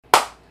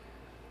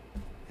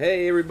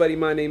Hey everybody,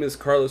 my name is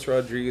Carlos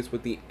Rodriguez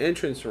with the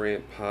Entrance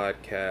Rant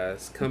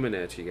podcast coming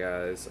at you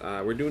guys.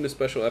 We're doing a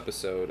special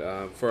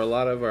episode for a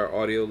lot of our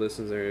audio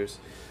listeners,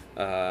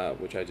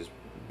 which I just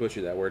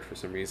butchered that word for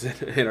some reason,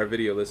 and our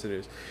video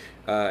listeners.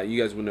 You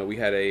guys will know we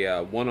had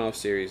a one-off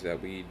series that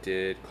we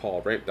did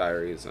called Ramp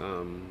Diaries,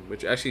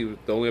 which actually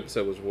the only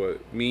episode was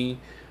what me.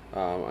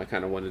 I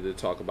kind of wanted to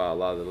talk about a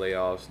lot of the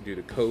layoffs due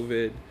to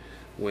COVID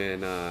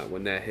when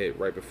that hit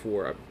right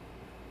before. I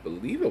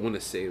want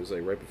to say it was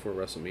like right before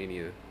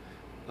WrestleMania,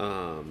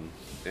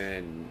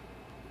 and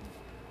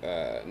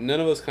none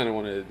of us kind of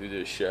wanted to do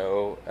this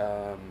show.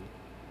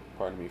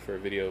 Pardon me for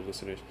video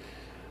listeners.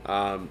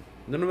 None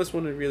of us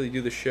wanted to really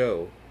do the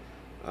show.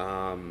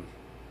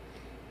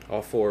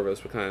 All four of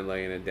us were kind of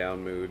like in a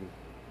down mood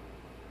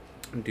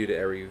due to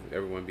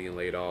everyone being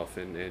laid off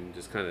and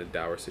just kind of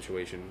dour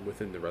situation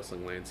within the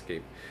wrestling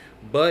landscape.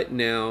 But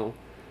now,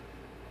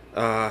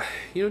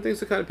 things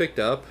have kind of picked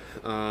up.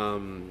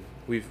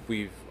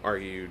 We've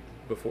argued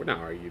before, not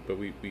argued, but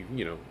we've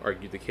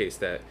argued the case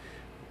that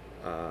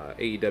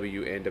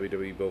AEW and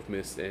WWE both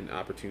missed an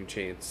opportune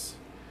chance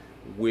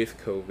with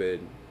COVID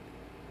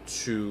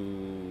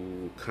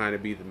to kind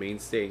of be the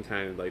mainstay and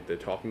kind of like the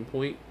talking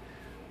point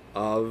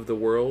of the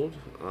world.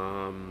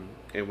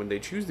 And when they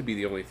choose to be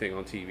the only thing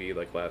on TV,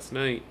 like last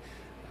night,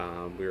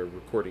 I'm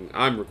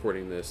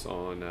recording this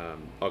on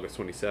August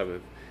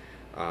 27th.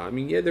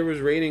 There was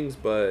ratings,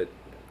 but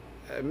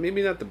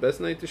maybe not the best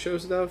night to show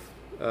stuff.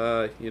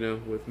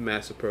 With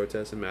massive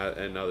protests and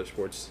other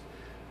sports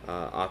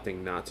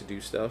opting not to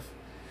do stuff.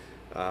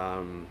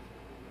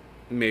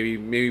 Maybe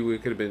we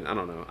could have been. I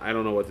don't know. I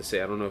don't know what to say.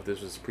 I don't know if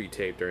this was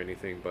pre-taped or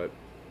anything, but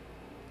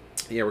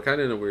yeah, we're kind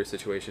of in a weird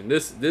situation.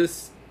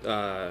 These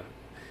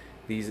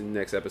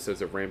next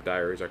episodes of Ramp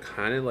Diaries are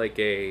kind of like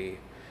a.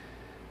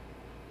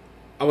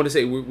 I want to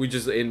say we're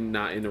just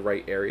not in the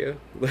right area.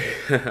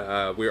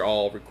 We're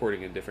all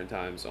recording in different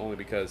times, only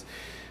because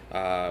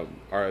our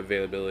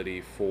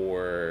availability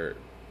for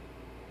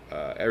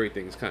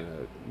everything's kind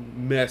of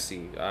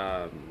messy.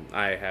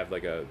 I have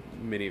like a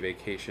mini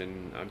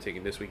vacation I'm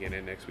taking this weekend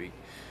and next week,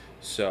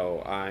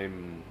 so I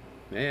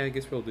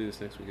guess we'll do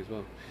this next week as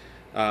well.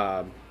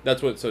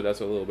 That's a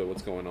little bit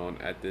what's going on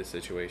at this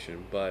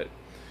situation, but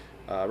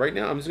right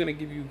now I'm just gonna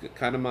give you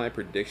kind of my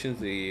predictions.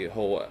 The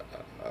whole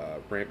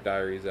Ramp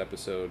Diaries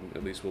episode,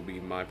 at least, will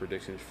be my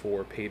predictions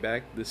for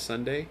Payback this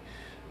Sunday,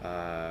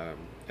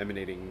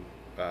 emanating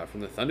from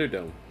the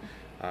Thunderdome,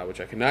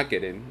 which I could not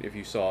get in. If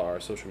you saw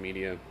our social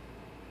media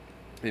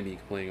and me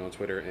complaining on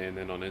Twitter and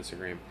then on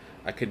Instagram,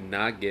 I could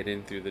not get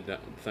in through the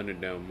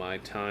Thunderdome. My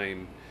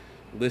time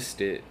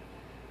listed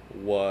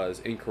was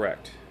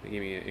incorrect. They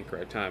gave me an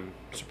incorrect time.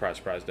 Surprise,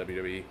 surprise,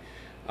 WWE.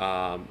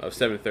 Of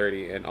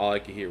 7:30, and all I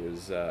could hear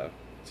was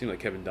seemed like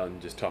Kevin Dunn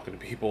just talking to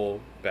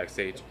people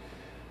backstage.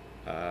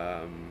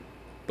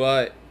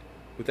 But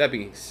with that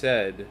being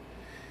said,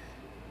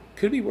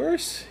 could be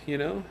worse.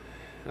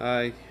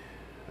 I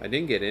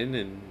didn't get in,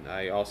 and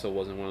I also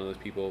wasn't one of those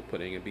people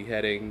putting a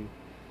beheading,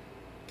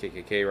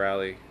 KKK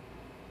rally,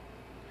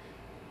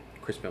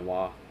 Chris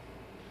Benoit,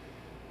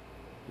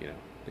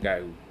 the guy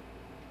who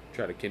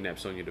tried to kidnap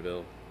Sonya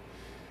Deville.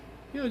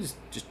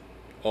 Just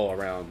all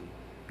around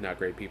not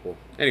great people.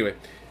 Anyway,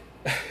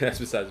 that's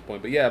besides the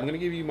point. But yeah, I'm going to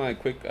give you my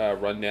quick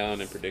rundown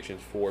and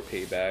predictions for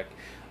Payback.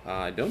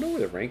 I don't know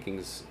where the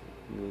rankings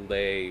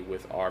lay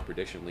with our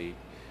prediction league.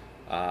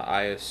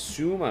 I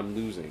assume I'm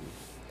losing,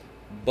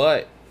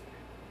 but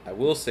I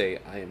will say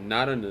I am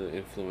not under the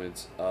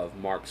influence of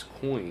Mark's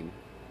coin,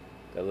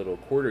 that little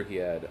quarter he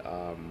had.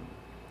 I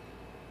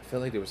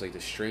felt like there was like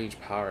this strange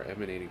power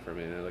emanating from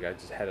it, and I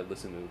just had to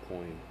listen to the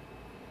coin.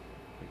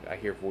 I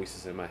hear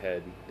voices in my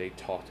head. They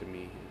talk to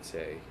me and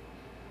say,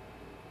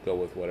 "Go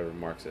with whatever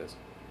Mark says."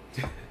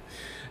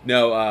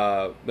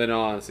 No, but no,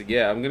 honestly,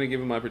 yeah, I'm gonna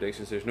give him my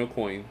predictions. There's no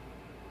coin,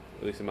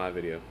 at least in my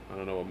video. I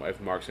don't know if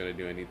Mark's gonna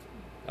do any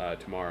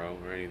tomorrow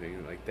or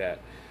anything like that,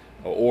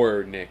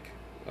 or Nick,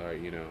 or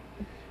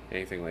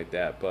anything like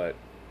that. But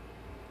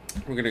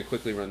we're going to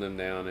quickly run them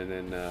down and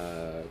then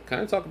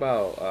kind of talk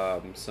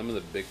about some of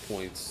the big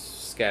points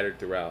scattered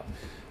throughout.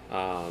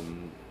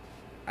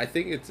 I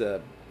think it's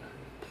kind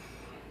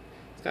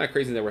of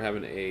crazy that we're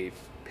having a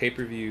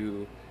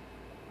pay-per-view,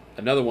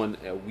 another one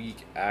a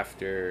week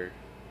after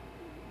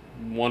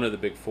one of the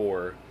big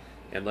four,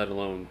 and let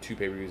alone two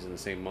pay-per-views in the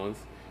same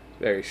month.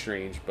 Very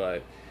strange,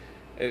 but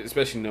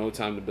especially no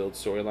time to build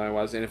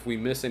storyline-wise. And if we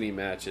miss any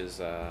matches,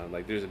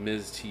 like there's a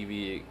Miz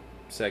TV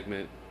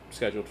segment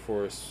scheduled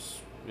for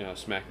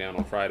SmackDown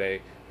on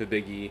Friday with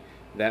Big E.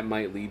 That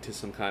might lead to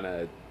some kind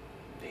of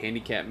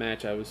handicap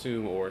match, I would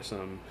assume, or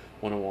some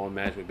one-on-one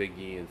match with Big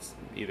E and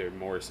either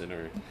Morrison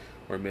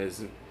or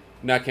Miz.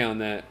 Not counting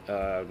that.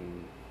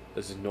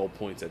 This is no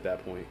points at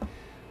that point.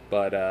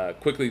 But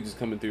quickly, just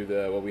coming through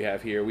what we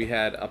have here, we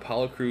had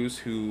Apollo Crews,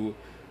 who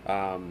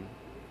not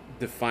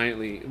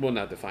defiantly,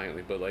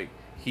 but like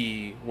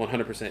he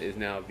 100% is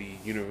now the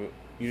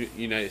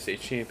United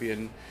States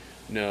champion.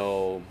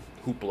 No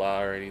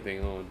hoopla or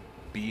anything on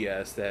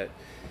BS that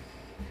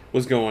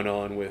was going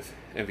on with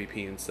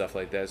MVP and stuff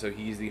like that. So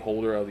he's the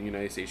holder of the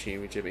United States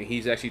Championship, and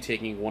he's actually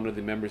taking one of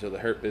the members of the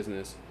Hurt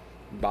Business,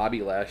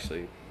 Bobby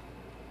Lashley.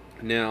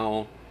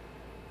 Now,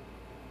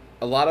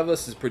 a lot of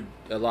us have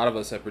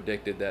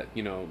predicted that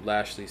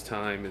Lashley's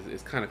time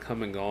is kind of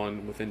come and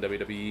gone within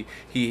WWE.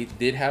 He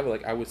did have,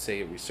 like, I would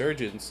say, a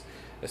resurgence,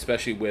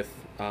 especially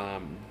with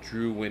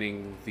Drew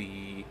winning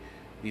the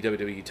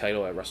WWE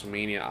title at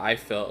WrestleMania. I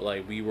felt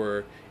like we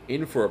were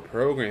in for a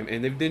program,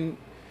 and they've been.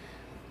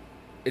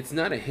 It's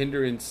not a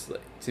hindrance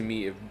to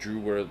me if Drew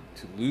were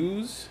to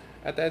lose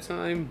at that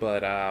time,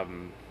 but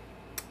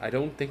I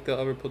don't think they'll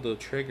ever pull the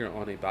trigger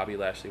on a Bobby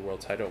Lashley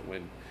World Title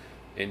win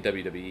in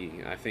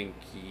WWE. I think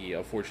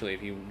unfortunately,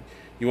 if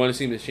you want to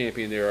see him as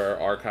champion, there are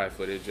archive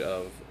footage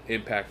of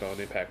Impact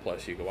on Impact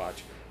Plus you can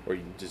watch, or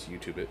you can just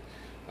YouTube it.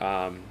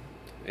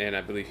 And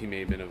I believe he may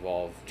have been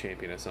Evolve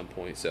champion at some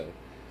point, so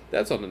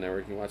that's on the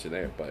network. You can watch it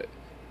there. But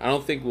I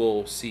don't think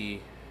we'll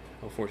see,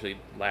 unfortunately,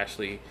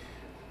 Lashley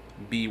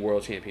be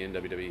world champion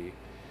in WWE.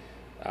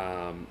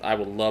 I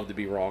would love to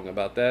be wrong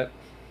about that,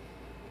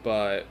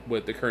 but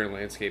with the current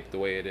landscape the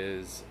way it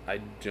is, I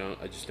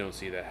just don't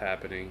see that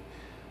happening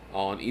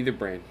on either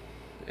brand,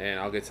 and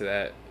I'll get to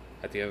that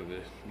at the end of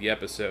the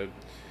episode.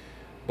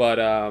 But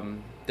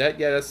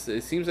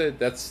it seems that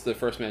that's the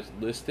first match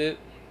listed.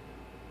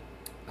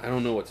 I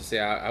don't know what to say.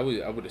 I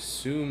would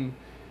assume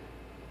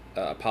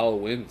Apollo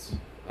wins.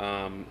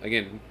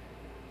 Again,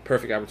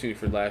 perfect opportunity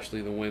for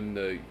Lashley to win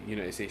the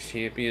United States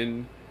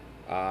champion.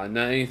 Not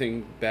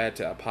anything bad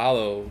to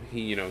Apollo.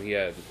 He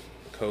had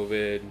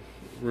COVID,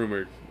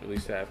 rumored at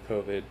least to have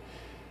COVID,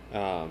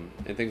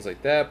 and things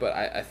like that. But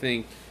I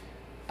think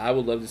I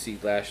would love to see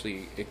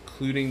Lashley,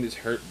 including this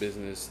Hurt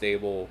Business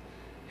stable,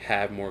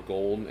 have more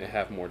gold and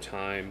have more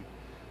time.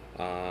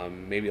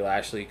 Maybe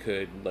Lashley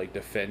could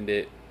defend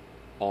it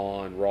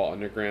on Raw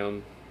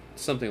Underground,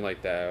 something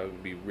like that. It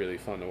would be really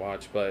fun to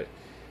watch. But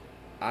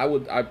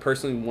I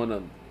personally want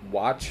to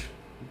watch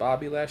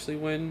Bobby Lashley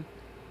win,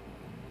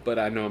 but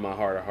I know in my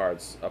heart of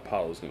hearts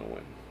Apollo's gonna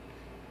win.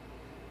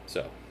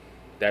 So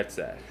that's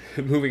that.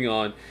 Moving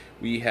on,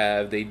 we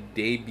have the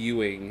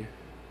debuting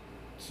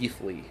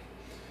Keith Lee.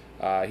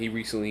 He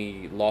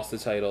recently lost the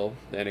title,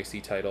 the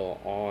NXT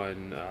title,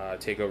 on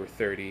TakeOver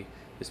 30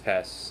 this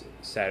past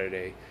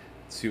Saturday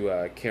to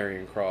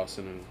Karrion Kross,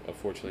 and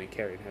unfortunately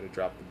Karrion had to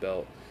drop the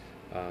belt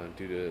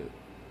due to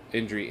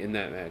injury in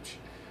that match,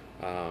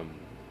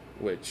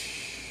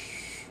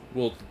 which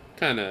we'll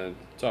kind of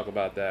talk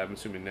about that, I'm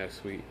assuming,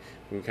 next week.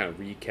 We'll kind of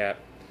recap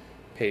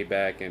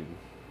Payback and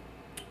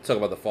talk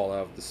about the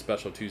fallout of the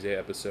special Tuesday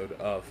episode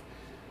of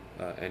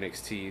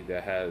NXT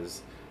that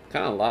has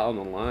kind of a lot on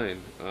the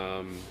line.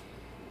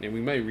 And we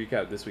might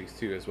recap this week's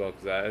too as well,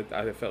 because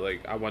I felt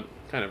like I want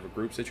kind of a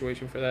group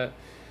situation for that.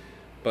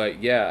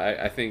 But yeah,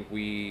 I think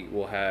we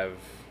will have.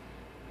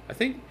 I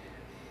think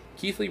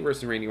Keith Lee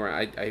versus Randy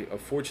Orton. I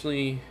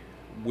unfortunately,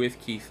 with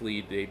Keith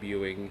Lee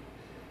debuting,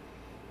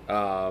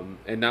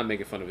 and not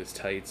making fun of his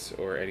tights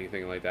or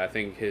anything like that. I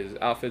think his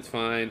outfit's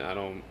fine.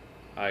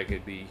 I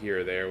could be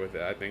here or there with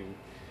it. I think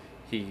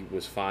he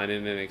was fine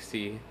in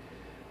NXT.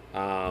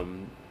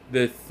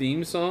 The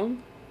theme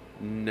song,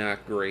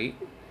 not great.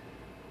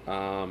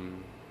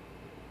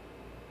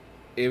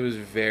 It was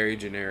very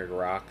generic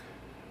rock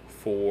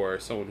for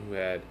someone who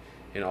had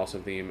an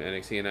awesome theme in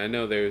NXT, and I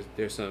know there's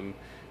some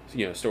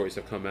stories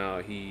have come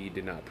out. He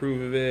did not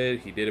approve of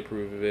it. He did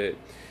approve of it.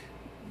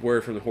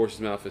 Word from the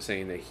horse's mouth is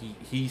saying that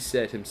he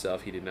said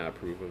himself he did not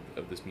approve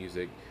of this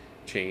music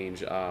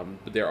change.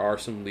 But there are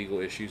some legal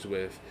issues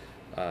with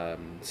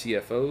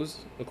CFOs,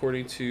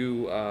 according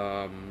to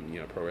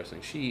Pro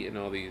Wrestling Sheet and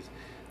all these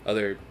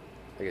other,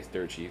 I guess,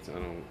 dirt sheets.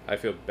 I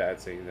feel bad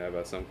saying that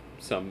about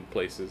some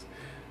places,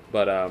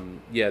 but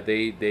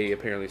they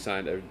apparently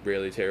signed a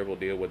really terrible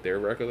deal with their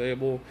record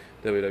label.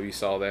 WWE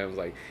saw that and was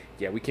like,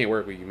 yeah, we can't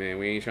work with you, man.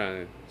 We ain't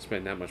trying to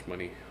spend that much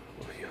money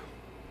on you.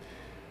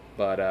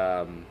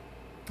 But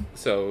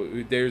so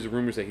there's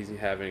rumors that he's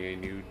having a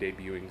new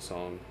debuting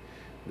song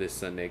this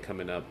Sunday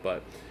coming up.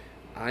 But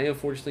I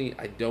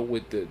don't,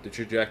 with the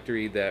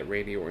trajectory that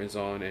Randy Orton's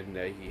on, and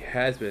that he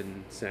has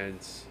been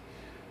since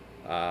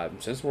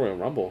Royal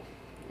Rumble.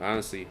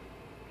 Honestly,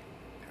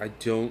 I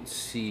don't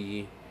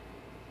see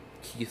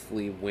Keith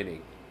Lee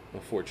winning,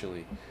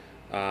 unfortunately,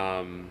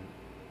 and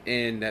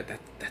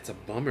that's a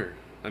bummer.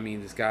 I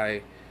mean, this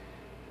guy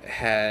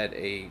had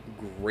a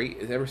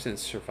great, ever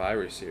since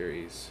Survivor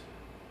Series,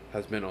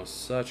 has been on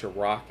such a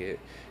rocket,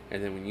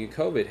 and then when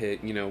COVID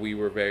hit, we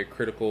were very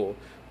critical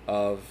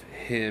of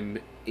him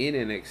in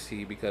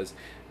NXT because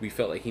we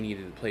felt like he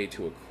needed to play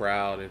to a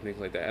crowd and things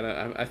like that.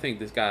 And I think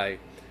this guy,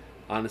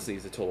 honestly,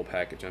 is a total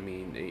package. I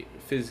mean,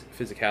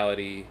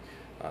 physicality,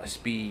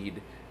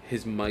 speed,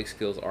 his mic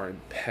skills are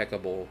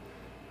impeccable,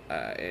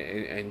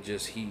 and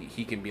just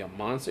he can be a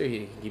monster.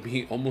 He can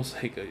be almost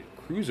like a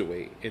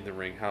cruiserweight in the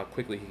ring. How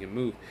quickly he can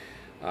move.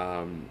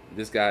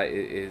 This guy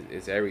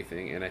is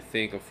everything, and I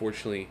think,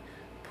 unfortunately,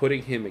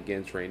 putting him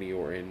against Randy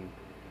Orton,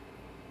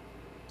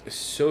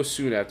 so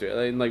soon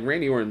after, like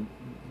Randy Orton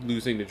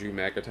losing to Drew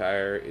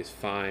McIntyre is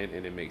fine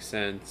and it makes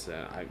sense.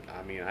 I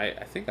mean,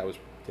 I think I was.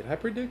 Did I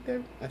predict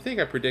that? I think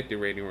I predicted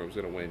Randy Orton was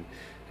going to win,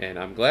 and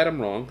I'm glad I'm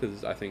wrong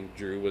because I think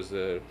Drew was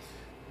the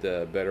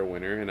better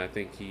winner, and I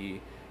think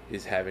he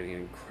is having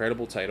an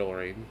incredible title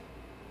reign.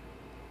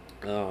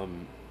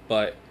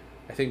 But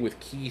I think with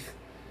Keith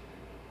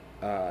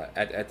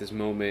at this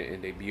moment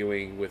and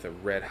debuting with a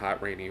red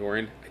hot Randy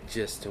Orton, I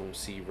just don't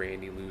see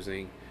Randy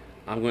losing.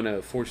 I'm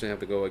gonna fortunately have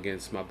to go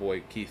against my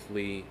boy Keith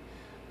Lee.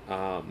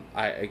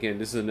 I again,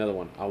 this is another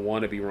one. I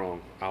want to be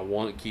wrong. I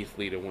want Keith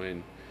Lee to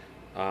win,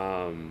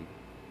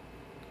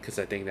 because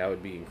I think that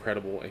would be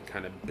incredible and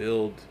kind of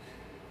build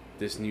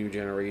this new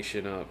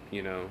generation up.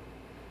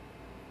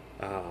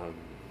 Um,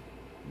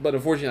 but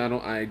unfortunately,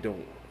 I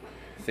don't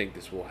think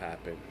this will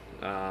happen.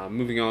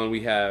 Moving on,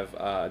 we have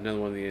another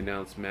one of the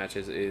announced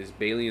matches is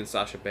Bayley and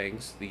Sasha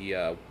Banks,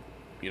 the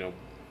you know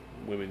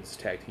women's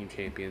tag team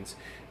champions,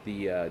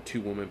 the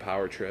two-woman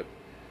power trip,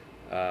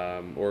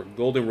 or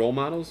golden role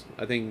models.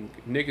 I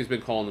think Nick has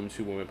been calling them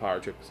two-woman power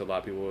trip because a lot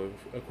of people have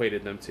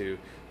equated them to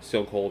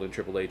Stone Cold and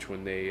Triple H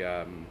when they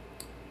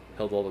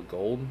held all the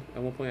gold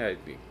at one point. I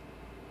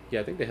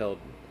think they held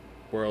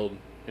World,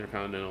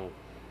 Intercontinental,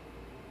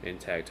 and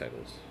tag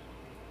titles.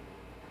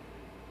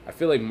 I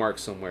feel like Mark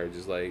somewhere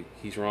just like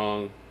he's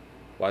wrong.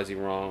 Why is he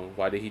wrong?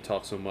 Why did he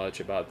talk so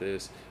much about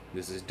this?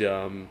 This is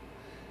dumb.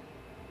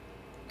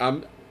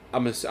 I'm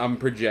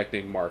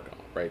projecting Mark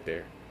right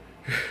there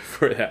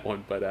for that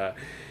one, but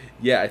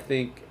yeah, I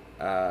think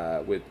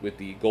with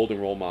the Golden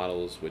Role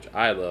Models, which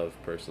I love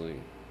personally,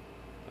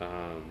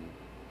 um,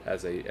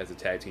 as a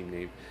tag team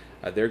name,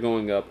 they're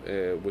going up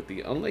with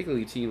the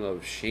unlikely team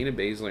of Shayna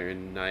Baszler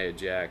and Nia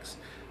Jax.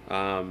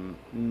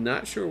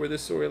 Not sure where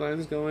this storyline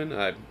is going.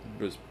 I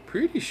was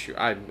pretty sure.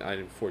 I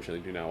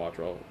unfortunately do not watch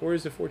Raw, or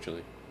is it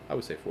fortunately? I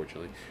would say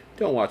fortunately.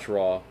 Don't watch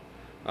Raw.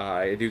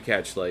 I do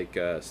catch like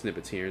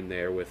snippets here and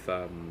there with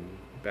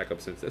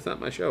backup since that's not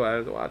my show. I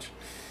have to watch.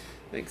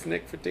 Thanks,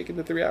 Nick, for taking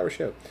the 3-hour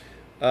show.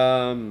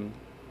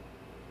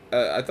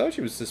 I thought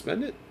she was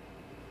suspended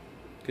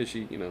because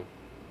she,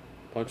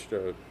 punched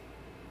a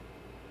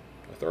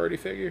authority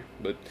figure,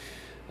 but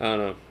I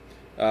don't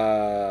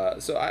know.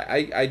 So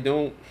I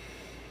don't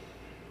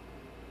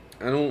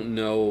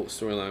know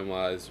storyline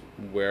wise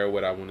where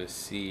would I want to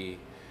see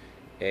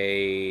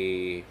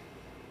a.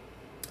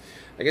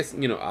 I guess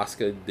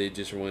Asuka did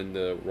just win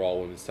the Raw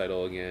Women's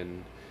title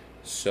again,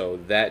 so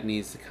that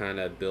needs to kind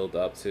of build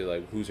up to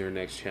like who's her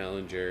next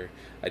challenger.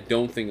 I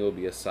don't think it will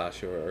be a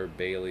Sasha or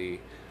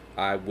Bayley.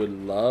 I would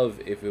love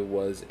if it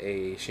was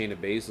a Shayna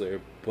Baszler,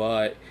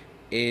 but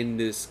in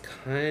this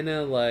kind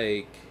of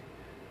like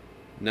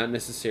not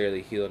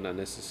necessarily heel, not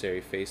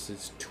necessarily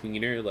faces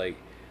tweener. Like,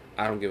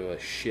 I don't give a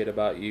shit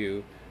about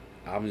you.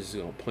 I'm just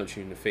gonna punch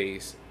you in the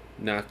face,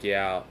 knock you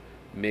out,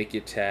 make you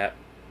tap,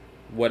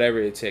 whatever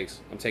it takes.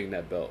 I'm taking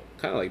that belt.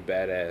 Kind of like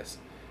badass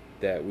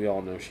that we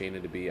all know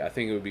Shayna to be. I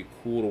think it would be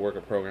cool to work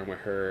a program with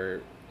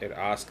her and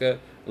Asuka,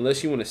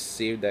 unless you want to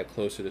save that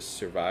closer to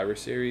Survivor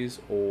Series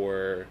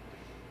or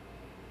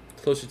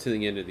closer to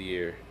the end of the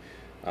year,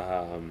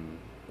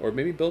 or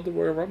maybe build the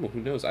Royal Rumble.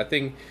 Who knows? I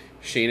think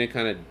Shayna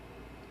kind of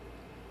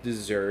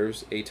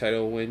deserves a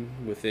title win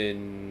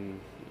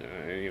within.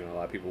 A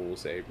lot of people will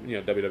say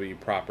WWE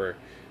proper,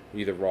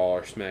 either Raw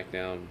or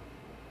SmackDown.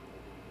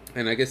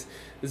 And I guess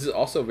this is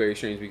also very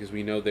strange because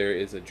we know there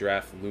is a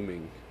draft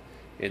looming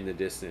in the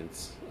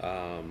distance.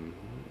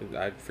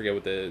 I forget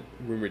what the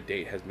rumored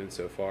date has been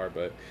so far,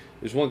 but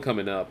there's one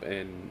coming up,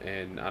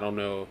 and I don't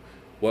know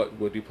what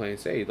do you plan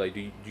to say. Like,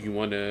 do you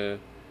want to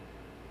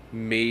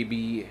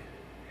maybe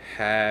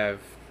have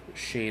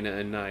Shayna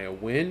and Nia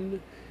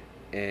win,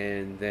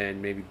 and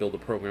then maybe build a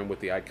program with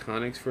the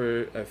Iconics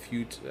for a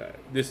few.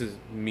 This is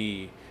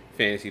me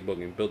fantasy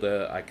booking. Build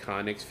a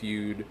Iconics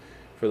feud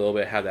for a little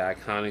bit. Have the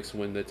Iconics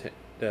win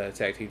the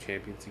tag team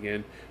champions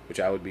again, which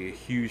I would be a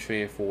huge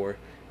fan for.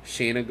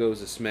 Shayna goes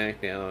to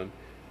SmackDown.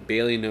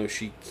 Bayley knows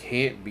she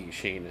can't beat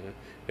Shayna,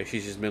 but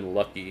she's just been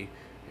lucky,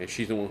 and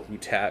she's the one who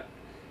tapped,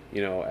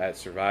 at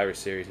Survivor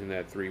Series in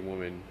that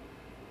 3-woman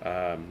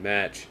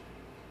match.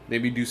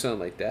 Maybe do something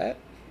like that.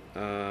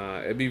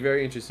 It'd be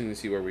very interesting to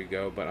see where we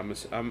go, but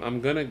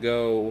I'm gonna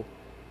go.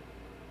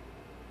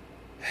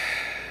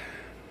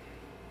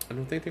 I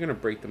don't think they're gonna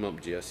break them up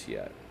just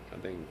yet. I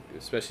think,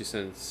 especially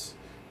since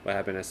what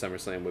happened at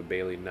SummerSlam with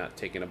Bayley not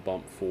taking a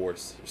bump for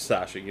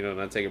Sasha,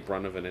 not taking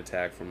brunt of an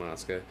attack from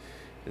Asuka,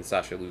 and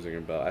Sasha losing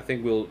her belt. I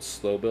think we'll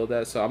slow build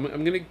that. So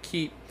I'm gonna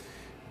keep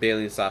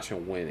Bayley and Sasha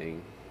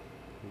winning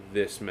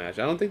this match.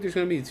 I don't think there's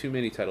gonna be too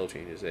many title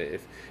changes.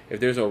 If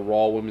there's a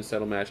Raw Women's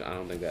title match, I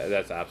don't think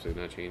that's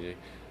absolutely not changing.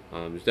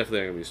 There's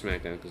definitely not gonna be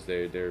SmackDown because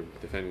they're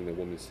defending the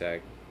women's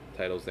tag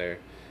titles there.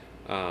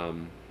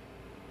 And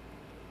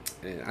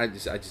I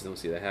just don't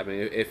see that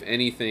happening. If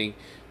anything,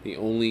 the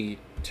only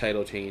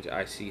title change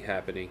I see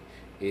happening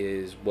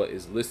is what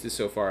is listed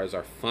so far as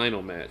our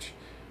final match,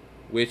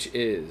 which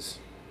is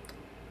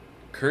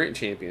current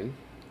champion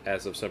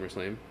as of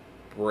SummerSlam,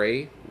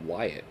 Bray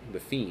Wyatt, the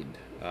Fiend.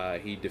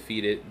 He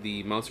defeated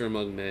the Monster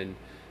Among Men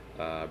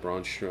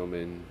Braun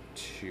Strowman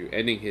to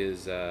ending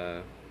his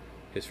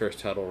first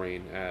title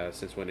reign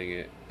since winning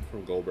it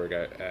from Goldberg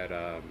at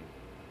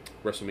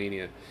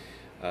WrestleMania.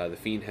 The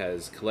Fiend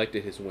has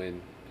collected his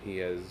win. He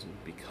has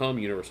become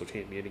Universal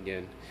Champion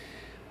again,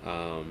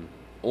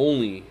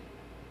 only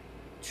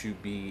to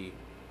be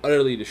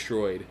utterly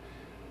destroyed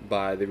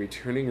by the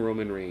returning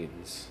Roman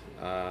Reigns.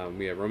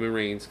 We have Roman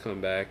Reigns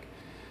come back.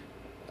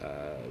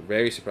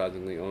 Very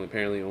surprisingly,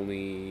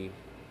 only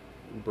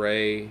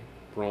Bray,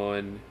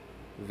 Braun,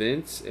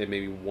 Vince, and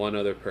maybe one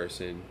other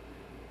person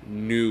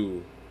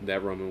knew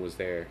that Roman was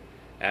there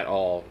at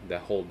all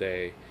that whole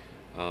day.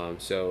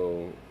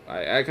 So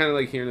I kind of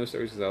like hearing those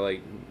stories because I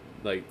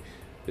like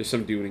there's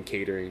some dude in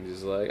catering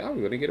just like,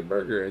 I'm gonna get a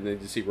burger, and then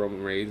you see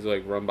Roman Reigns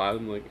like run by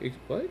them like, hey,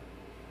 what?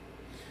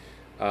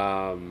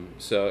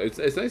 So it's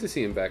nice to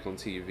see him back on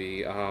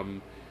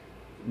TV.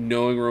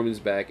 Knowing Roman's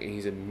back and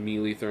he's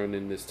immediately thrown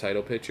in this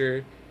title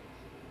picture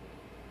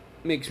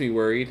makes me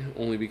worried,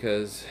 only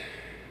because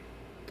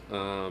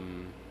I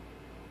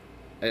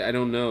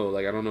don't know.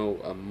 Like, I don't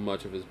know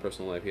much of his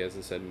personal life. He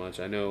hasn't said much.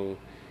 I know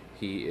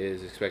he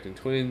is expecting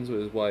twins with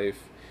his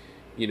wife.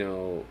 You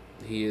know,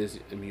 he is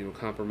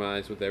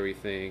immunocompromised with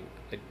everything.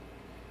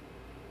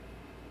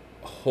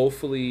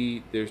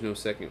 Hopefully there's no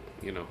second.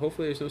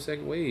 Hopefully there's no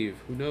second wave.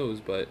 Who knows?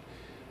 But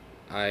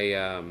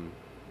I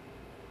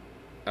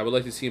would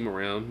like to see him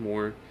around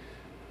more.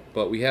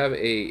 But we have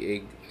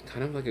a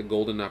kind of like a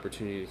golden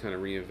opportunity to kind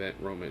of reinvent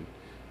Roman.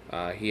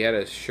 He had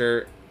a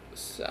shirt.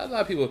 A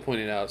lot of people have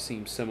pointed out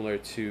seems similar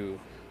to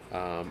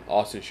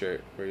Austin's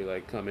shirt, where you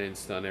like come in,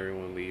 stun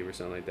everyone, leave, or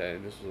something like that.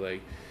 And this was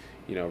like,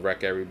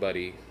 wreck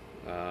everybody,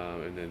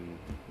 and then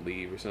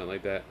leave or something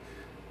like that.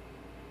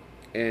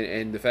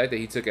 And the fact that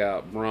he took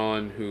out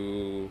Braun,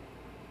 who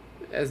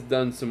has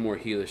done some more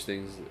heelish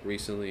things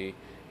recently,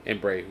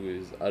 and Bray, who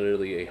is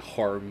utterly a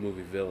horror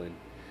movie villain.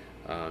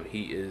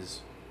 He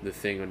is the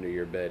thing under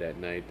your bed at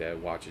night that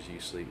watches you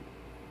sleep.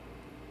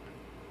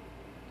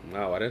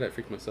 Wow, why did I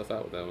freak myself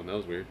out with that one? That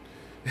was weird.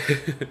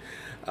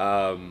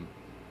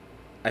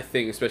 I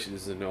think, especially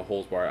this is a no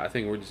holds bar, I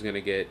think we're just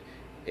gonna get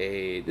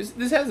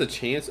this has a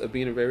chance of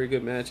being a very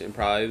good match and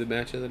probably the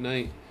match of the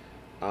night.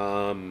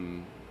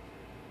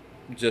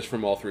 Just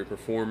from all three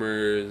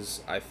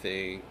performers, I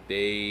think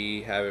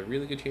they have a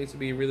really good chance to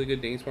be really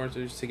good dance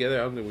partners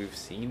together. I don't think we've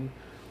seen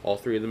all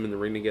three of them in the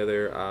ring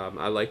together.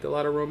 I liked a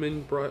lot of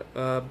Roman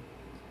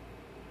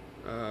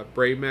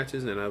Bray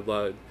matches, and I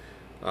loved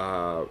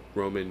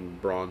Roman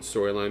Braun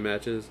storyline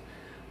matches.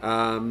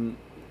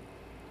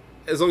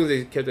 As long as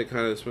they kept it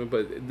kind of smooth,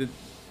 but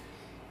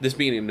this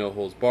being a no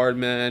holds barred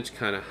match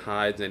kind of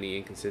hides any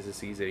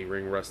inconsistencies, any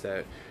ring rust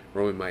that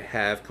Roman might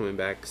have coming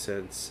back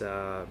since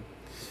early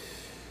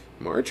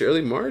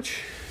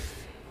March.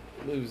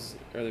 I believe it was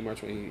early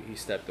March when he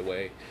stepped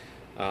away.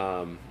 It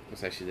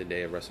was actually the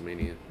day of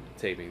WrestleMania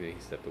taping that he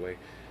stepped away.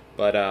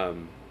 But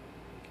I'm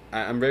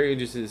very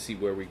interested to see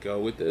where we go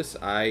with this.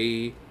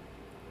 I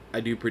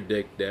do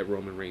predict that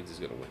Roman Reigns is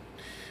going to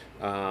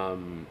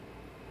win.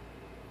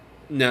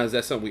 Now, is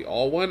that something we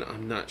all want?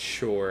 I'm not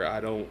sure. I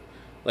don't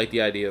like the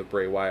idea of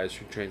Bray Wyatt as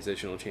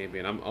transitional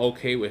champion. I'm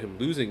okay with him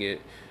losing it,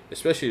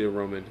 especially to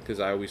Roman, because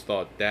I always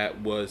thought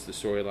that was the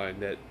storyline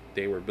that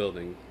they were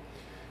building,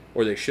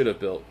 or they should have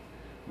built,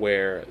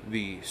 where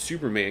the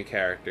Superman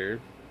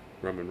character,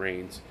 Roman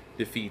Reigns,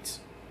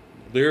 defeats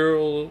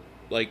literal,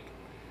 like,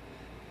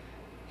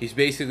 he's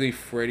basically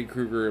Freddy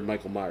Krueger and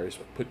Michael Myers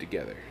put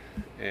together.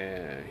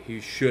 And he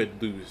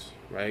should lose,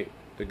 right?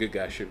 The good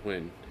guy should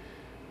win.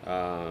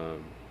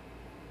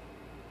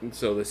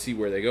 So let's see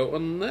where they go.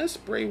 Unless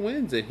Bray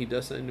wins and he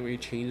does something where he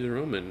changes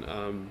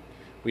Roman.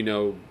 We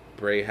know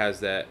Bray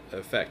has that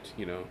effect,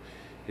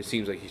 It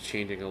seems like he's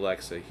changing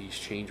Alexa. He's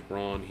changed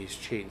Braun. He's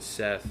changed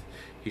Seth.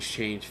 He's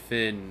changed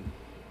Finn.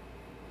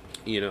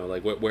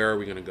 Like where are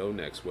we going to go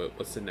next?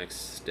 What's the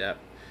next step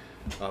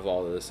of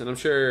all of this? And I'm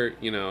sure,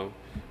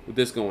 with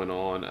this going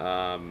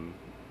on,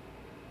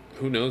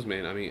 who knows,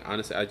 man? I mean,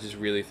 honestly, I just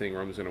really think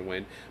Roman's going to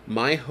win.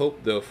 My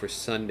hope, though, for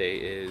Sunday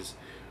is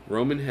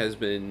Roman has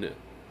been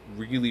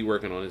really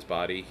working on his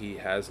body. He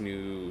has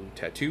new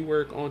tattoo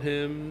work on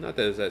him. Not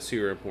that that's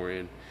super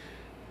important.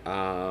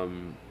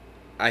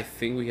 I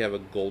think we have a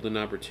golden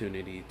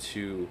opportunity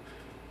to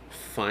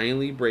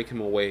finally break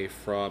him away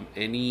from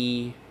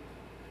any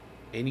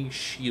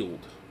Shield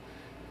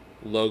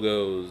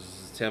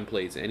logos,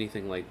 templates,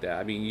 anything like that.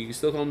 I mean, you can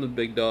still call him the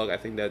big dog. I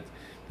think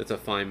that's a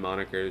fine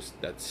moniker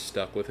that's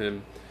stuck with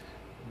him.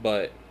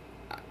 But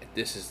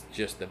this is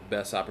just the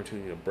best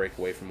opportunity to break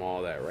away from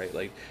all that, right?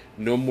 Like,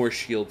 no more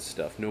Shield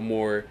stuff. No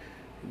more,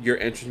 your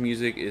entrance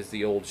music is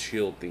the old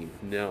Shield theme.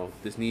 No,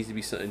 this needs to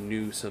be something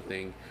new,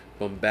 something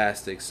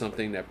bombastic,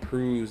 something that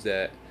proves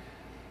that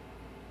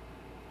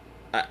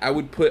I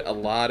would put a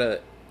lot of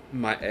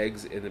my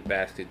eggs in the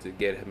basket to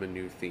get him a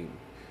new theme.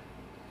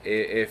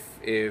 If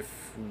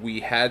we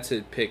had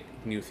to pick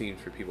new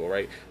themes for people,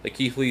 right? Like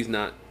Keith Lee's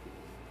not,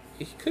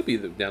 he could be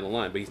down the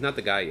line, but he's not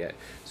the guy yet.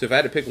 So if I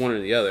had to pick one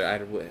or the other,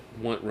 I'd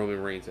want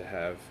Roman Reigns to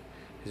have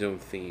his own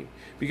theme.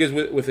 Because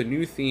with a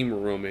new theme,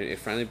 Roman, it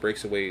finally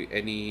breaks away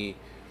any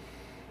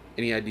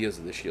any ideas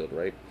of the Shield,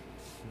 right?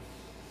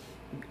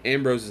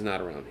 Ambrose is not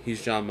around.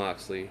 He's Jon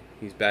Moxley.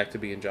 He's back to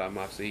being Jon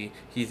Moxley.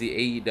 He's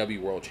the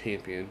AEW World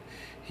Champion.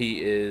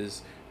 He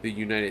is the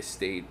United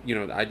States, the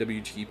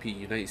IWGP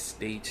United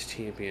States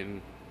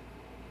Champion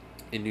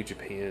in New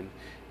Japan.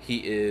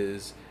 He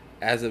is,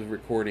 as of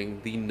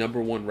recording, the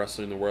 #1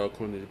 wrestler in the world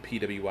according to the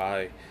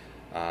PWI.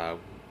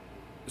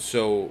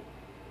 So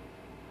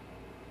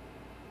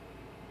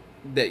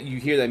that you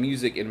hear that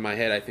music in my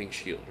head, I think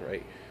Shield,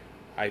 right?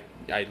 I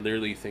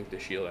literally think the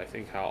Shield. I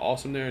think how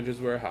awesome their edges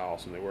were, how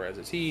awesome they were as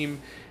a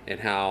team, and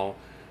how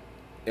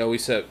it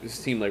always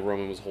seemed like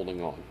Roman was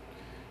holding on.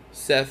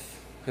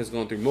 Seth has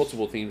gone through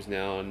multiple themes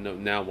now, and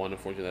now one,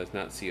 unfortunately, that's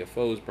not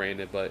CFO's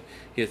branded, but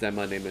he has that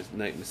Monday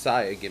Night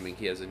Messiah gimmick.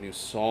 He has a new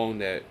song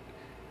that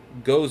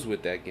goes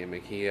with that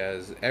gimmick. He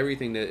has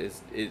everything that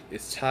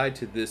is tied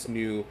to this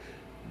new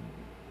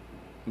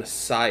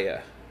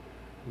Messiah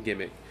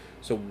gimmick.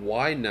 So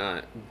why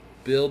not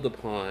build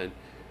upon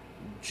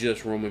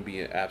just Roman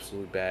being an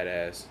absolute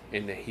badass,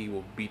 and that he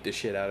will beat the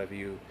shit out of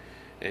you,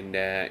 and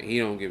that he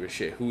don't give a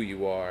shit who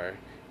you are.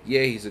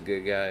 Yeah, he's a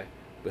good guy,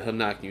 but he'll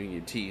knock you in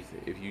your teeth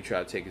if you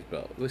try to take his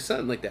belt. Like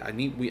something like that.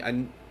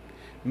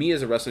 Me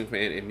as a wrestling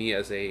fan and me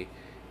as a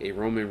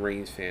Roman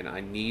Reigns fan, I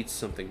need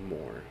something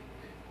more,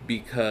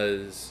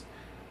 because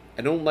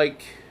I've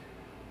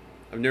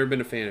never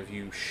been a fan of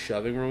you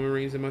shoving Roman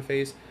Reigns in my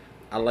face.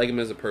 I like him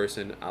as a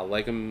person. I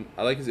like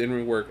his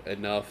in-ring work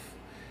enough.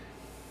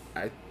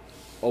 I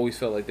always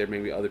felt like there may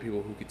be other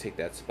people who could take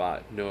that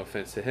spot. No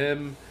offense to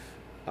him.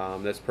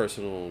 That's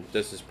personal.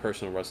 That's his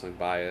personal wrestling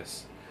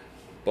bias.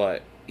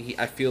 But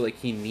I feel like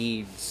he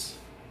needs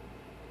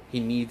a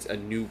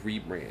new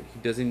rebrand. He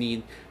doesn't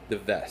need the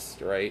vest,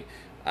 right?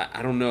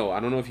 I don't know. I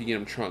don't know if you get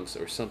him trunks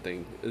or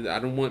something. I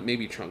don't want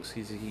maybe trunks.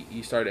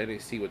 He started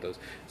NXT with those.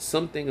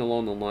 Something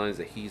along the lines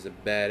that he's a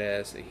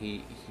badass and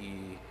he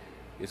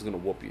is gonna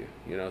whoop you.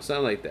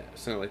 Something like that.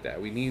 Something like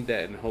that. We need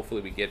that, and hopefully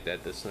we get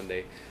that this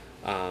Sunday.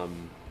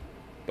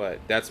 But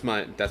that's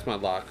my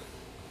lock,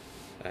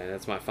 and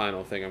that's my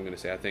final thing I'm gonna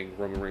say. I think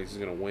Roman Reigns is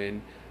gonna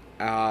win.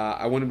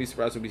 I wouldn't be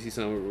surprised if we see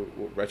some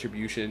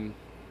retribution.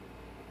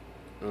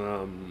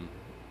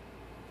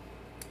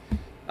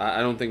 I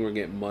don't think we're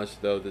getting much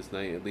though this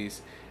night, at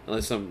least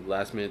unless some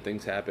last minute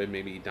things happen.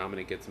 Maybe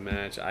Dominic gets a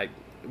match. I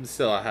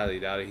highly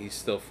doubt it. He's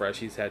still fresh.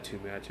 He's had 2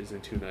 matches in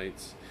 2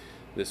 nights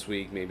this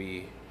week.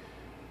 Maybe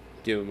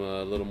give him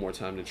a little more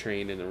time to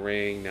train in the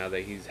ring now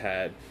that he's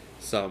had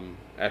some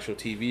actual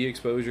TV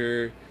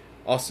exposure.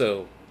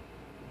 Also,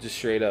 just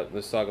straight up,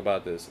 let's talk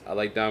about this. I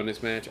like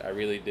Dominic's match. I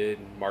really did.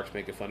 Mark's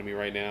making fun of me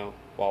right now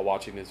while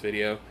watching this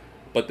video.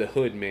 But the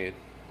Hood, man.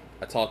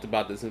 I talked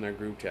about this in our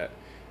group chat.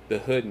 The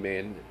Hood,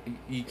 man.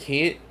 You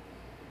can't...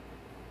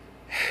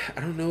 I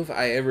don't know if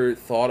I ever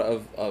thought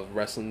of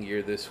wrestling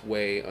gear this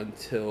way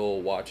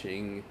until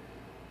watching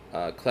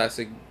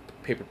classic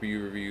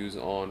pay-per-view reviews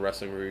on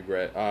Wrestling with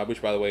Regret.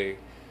 Which, by the way,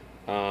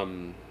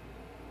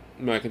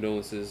 my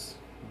condolences,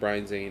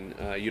 Brian Zane.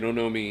 You don't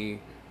know me,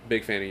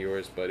 big fan of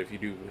yours, but if you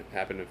do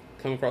happen to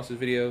come across this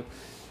video,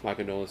 my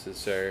condolences,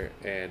 sir.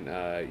 And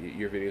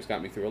your videos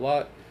got me through a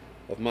lot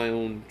of my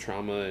own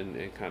trauma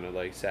and kind of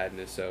like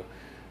sadness. So,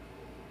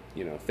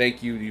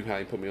 thank you. You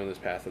kind of put me on this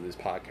path of this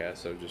podcast.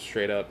 So just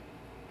straight up,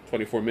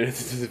 24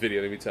 minutes into this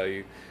video, let me tell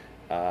you,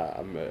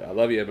 I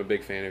love you. I'm a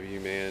big fan of you,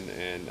 man.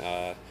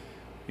 And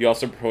you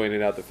also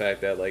pointed out the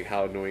fact that like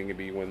how annoying it can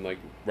be when like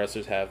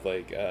wrestlers have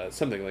like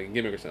something like a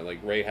gimmick or something. Like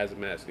Ray has a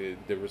mask.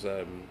 There was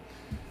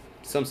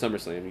some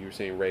SummerSlam. You were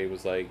saying Ray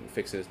was like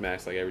fixing his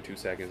mask like every 2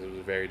 seconds. It was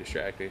very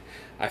distracting.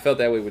 I felt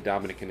that way with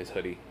Dominic and his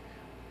hoodie.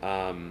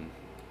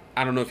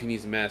 I don't know if he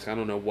needs a mask. I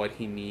don't know what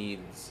he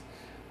needs.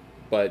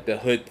 But the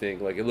hood thing,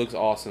 like, it looks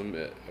awesome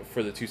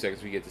for the 2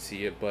 seconds we get to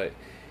see it, but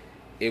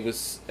it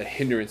was a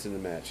hindrance in the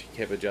match. He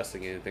kept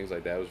adjusting it and things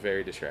like that. It was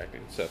very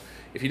distracting. So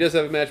if he does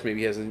have a match,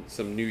 maybe he has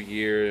some new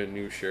gear, a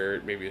new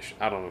shirt, maybe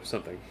I don't know,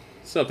 something,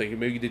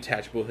 maybe a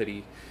detachable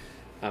hoodie.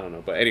 I don't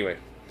know. But anyway,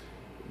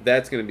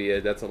 that's gonna be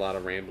it. That's a lot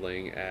of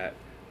rambling at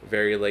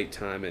very late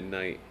time at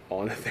night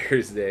on a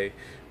Thursday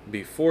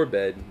before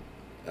bed.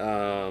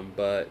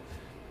 But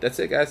that's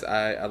it, guys.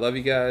 I love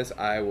you guys.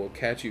 I will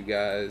catch you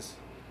guys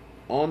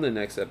on the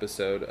next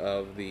episode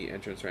of the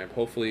Entrance Ramp.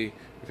 Hopefully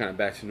we're kind of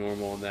back to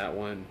normal on that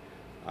one.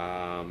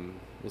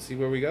 We'll see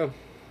where we go,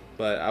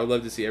 but I would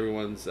love to see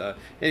everyone's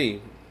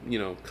any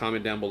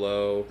comment down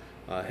below.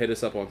 Hit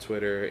us up on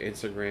Twitter,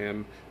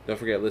 Instagram. Don't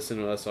forget, listen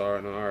to us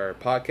on our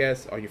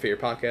podcast, on your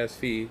favorite podcast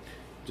feed.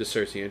 Just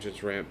search the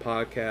Entrance Ramp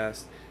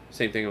podcast.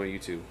 Same thing on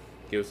YouTube.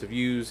 Give us the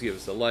views, give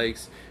us the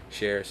likes,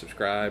 share,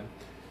 subscribe.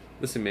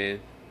 Listen, man,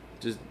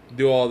 just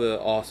do all the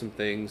awesome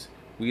things.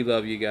 We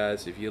love you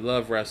guys. If you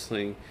love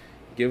wrestling,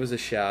 give us a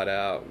shout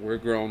out. We're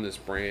growing this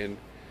brand,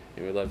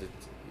 and we'd love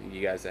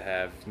you guys to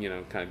have,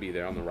 kind of be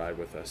there on the ride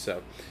with us.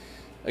 So,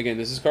 again,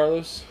 this is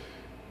Carlos.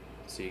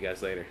 See you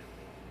guys later.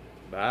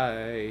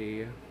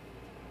 Bye.